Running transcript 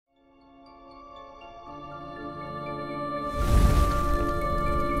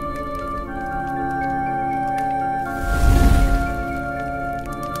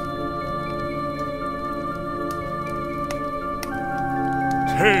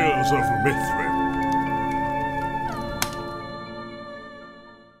Tales of Mithrym.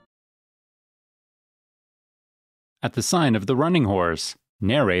 At the Sign of the Running Horse,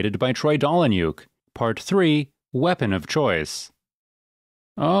 narrated by Dolynuik, Part 3, Weapon of Choice.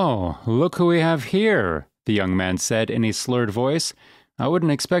 "Oh, look who we have here," the young man said in a slurred voice. "I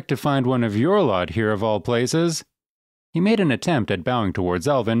wouldn't expect to find one of your lot here of all places." He made an attempt at bowing towards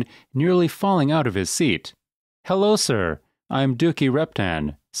Elvin, nearly falling out of his seat. "Hello, sir. I'm Dukey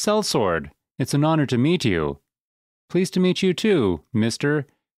Reptan, Sellsword. It's an honor to meet you." "Pleased to meet you too, mister.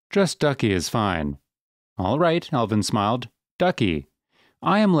 Just Ducky is fine." "All right," Elvin smiled. "Ducky.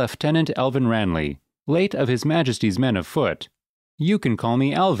 I am Lieutenant Elvin Ranley, late of His Majesty's Men of Foot. You can call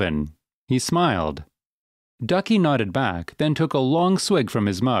me Elvin." He smiled. Ducky nodded back, then took a long swig from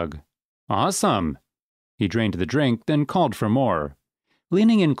his mug. "Awesome." He drained the drink, then called for more.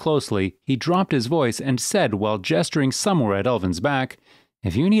 Leaning in closely, he dropped his voice and said while gesturing somewhere at Elvin's back,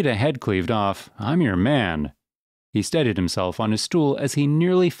 "If you need a head cleaved off, I'm your man." He steadied himself on his stool as he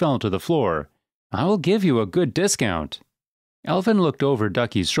nearly fell to the floor. "I will give you a good discount." Elvin looked over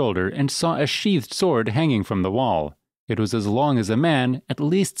Ducky's shoulder and saw a sheathed sword hanging from the wall. It was as long as a man, at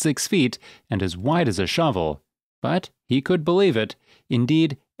least 6 feet, and as wide as a shovel. But he could believe it.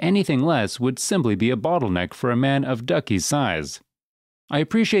 Indeed, anything less would simply be a bottleneck for a man of Ducky's size. "I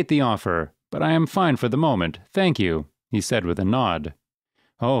appreciate the offer, but I am fine for the moment, thank you," he said with a nod.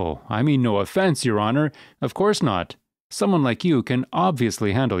 "Oh, I mean no offense, Your Honor. Of course not. Someone like you can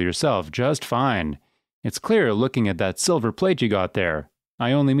obviously handle yourself just fine. It's clear looking at that silver plate you got there.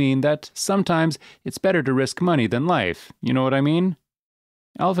 I only mean that sometimes it's better to risk money than life, you know what I mean?"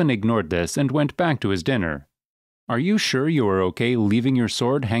 Elvin ignored this and went back to his dinner. "Are you sure you are okay leaving your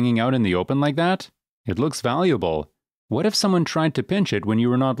sword hanging out in the open like that? It looks valuable. What if someone tried to pinch it when you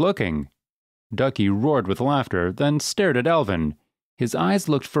were not looking?" Ducky roared with laughter, then stared at Elvin. His eyes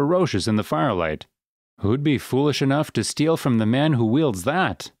looked ferocious in the firelight. "Who'd be foolish enough to steal from the man who wields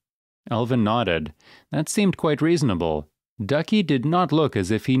that?" Elvin nodded. That seemed quite reasonable. Ducky did not look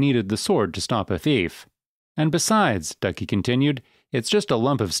as if he needed the sword to stop a thief. "And besides," Ducky continued, "it's just a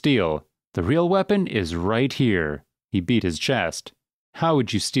lump of steel. The real weapon is right here." He beat his chest. "How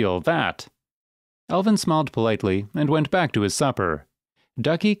would you steal that?" Elvin smiled politely and went back to his supper.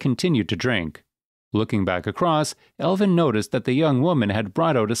 Ducky continued to drink. Looking back across, Elvin noticed that the young woman had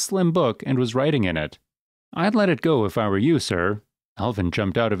brought out a slim book and was writing in it. "I'd let it go if I were you, sir." Elvin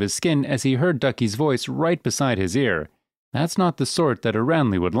jumped out of his skin as he heard Ducky's voice right beside his ear. That's not the sort that a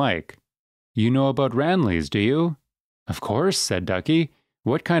Ranley would like. "You know about Ranleys, do you?" "Of course," said Ducky.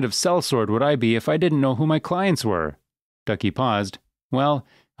 "What kind of sellsword would I be if I didn't know who my clients were?" Ducky paused. "Well,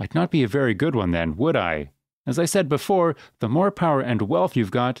 I'd not be a very good one then, would I? As I said before, the more power and wealth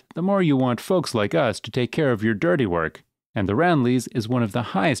you've got, the more you want folks like us to take care of your dirty work, and the Ranleys is one of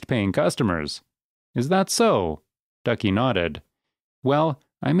the highest paying customers." "Is that so?" Ducky nodded. "Well,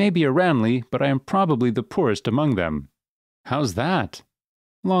 I may be a Ranley, but I am probably the poorest among them." "How's that?"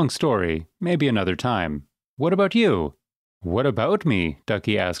 "Long story, maybe another time. What about you?" "What about me?"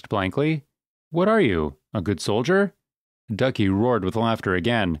 Ducky asked blankly. "What are you, a good soldier?" Ducky roared with laughter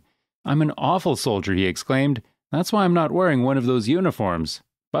again. "I'm an awful soldier," he exclaimed. "That's why I'm not wearing one of those uniforms.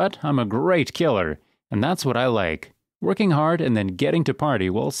 But I'm a great killer, and that's what I like. Working hard and then getting to party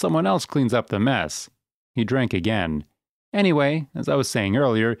while someone else cleans up the mess." He drank again. "Anyway, as I was saying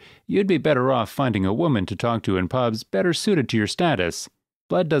earlier, you'd be better off finding a woman to talk to in pubs better suited to your status.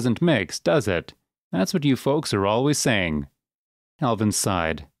 Blood doesn't mix, does it? That's what you folks are always saying." Elvin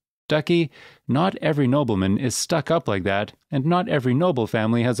sighed. "Ducky, not every nobleman is stuck up like that, and not every noble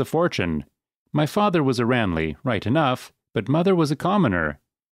family has a fortune. My father was a Ranley, right enough, but mother was a commoner."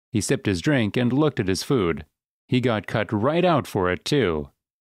 He sipped his drink and looked at his food. He got cut right out for it, too.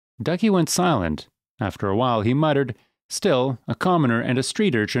 Ducky went silent. After a while he muttered, "Still, a commoner and a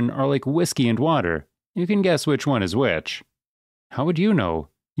street urchin are like whiskey and water. You can guess which one is which." "How would you know?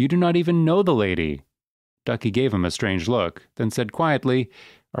 You do not even know the lady." Ducky gave him a strange look, then said quietly,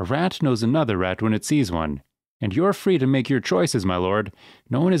 "A rat knows another rat when it sees one. And you're free to make your choices, my lord.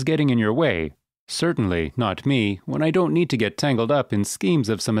 No one is getting in your way. Certainly not me, when I don't need to get tangled up in schemes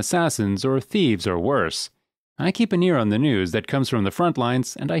of some assassins or thieves or worse. I keep an ear on the news that comes from the front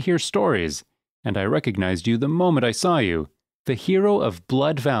lines, and I hear stories. And I recognized you the moment I saw you. The hero of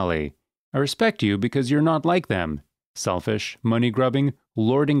Blood Valley. I respect you because you're not like them. Selfish, money-grubbing,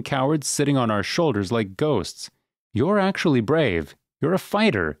 lording cowards sitting on our shoulders like ghosts. You're actually brave. You're a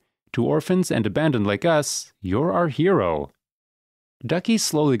fighter. To orphans and abandoned like us, you're our hero." Ducky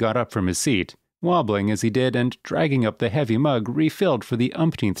slowly got up from his seat, wobbling as he did and dragging up the heavy mug refilled for the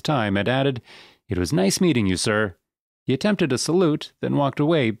umpteenth time, and added, "It was nice meeting you, sir." He He attempted a salute, then walked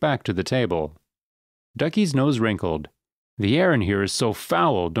away back to the table. Ducky's nose wrinkled. The air in here is so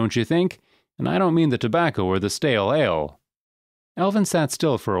foul, don't you think? And I don't mean the tobacco or the stale ale. Elvin sat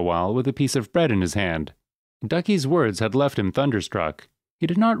still for a while with a piece of bread in his hand. Ducky's words had left him thunderstruck. He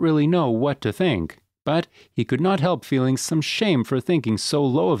did not really know what to think, but he could not help feeling some shame for thinking so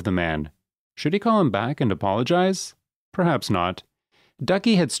low of the man. Should he call him back and apologize? Perhaps not.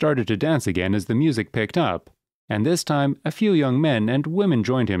 Ducky had started to dance again as the music picked up, and this time a few young men and women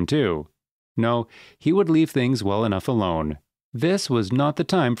joined him too. No, he would leave things well enough alone. This was not the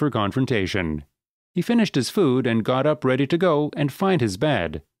time for confrontation. He finished his food and got up ready to go and find his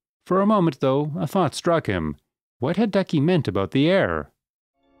bed. For a moment, though, a thought struck him. What had Ducky meant about the air?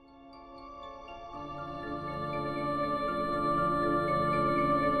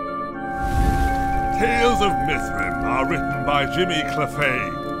 Tales of Mithrym are written by Jimmy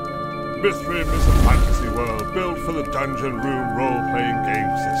Clephane. Mithrym is a fantasy world built for the Dungeon Room role-playing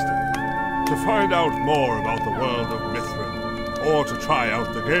game system. To find out more about the world of Mithrym, or to try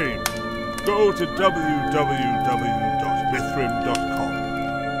out the game, go to www.mithrym.com.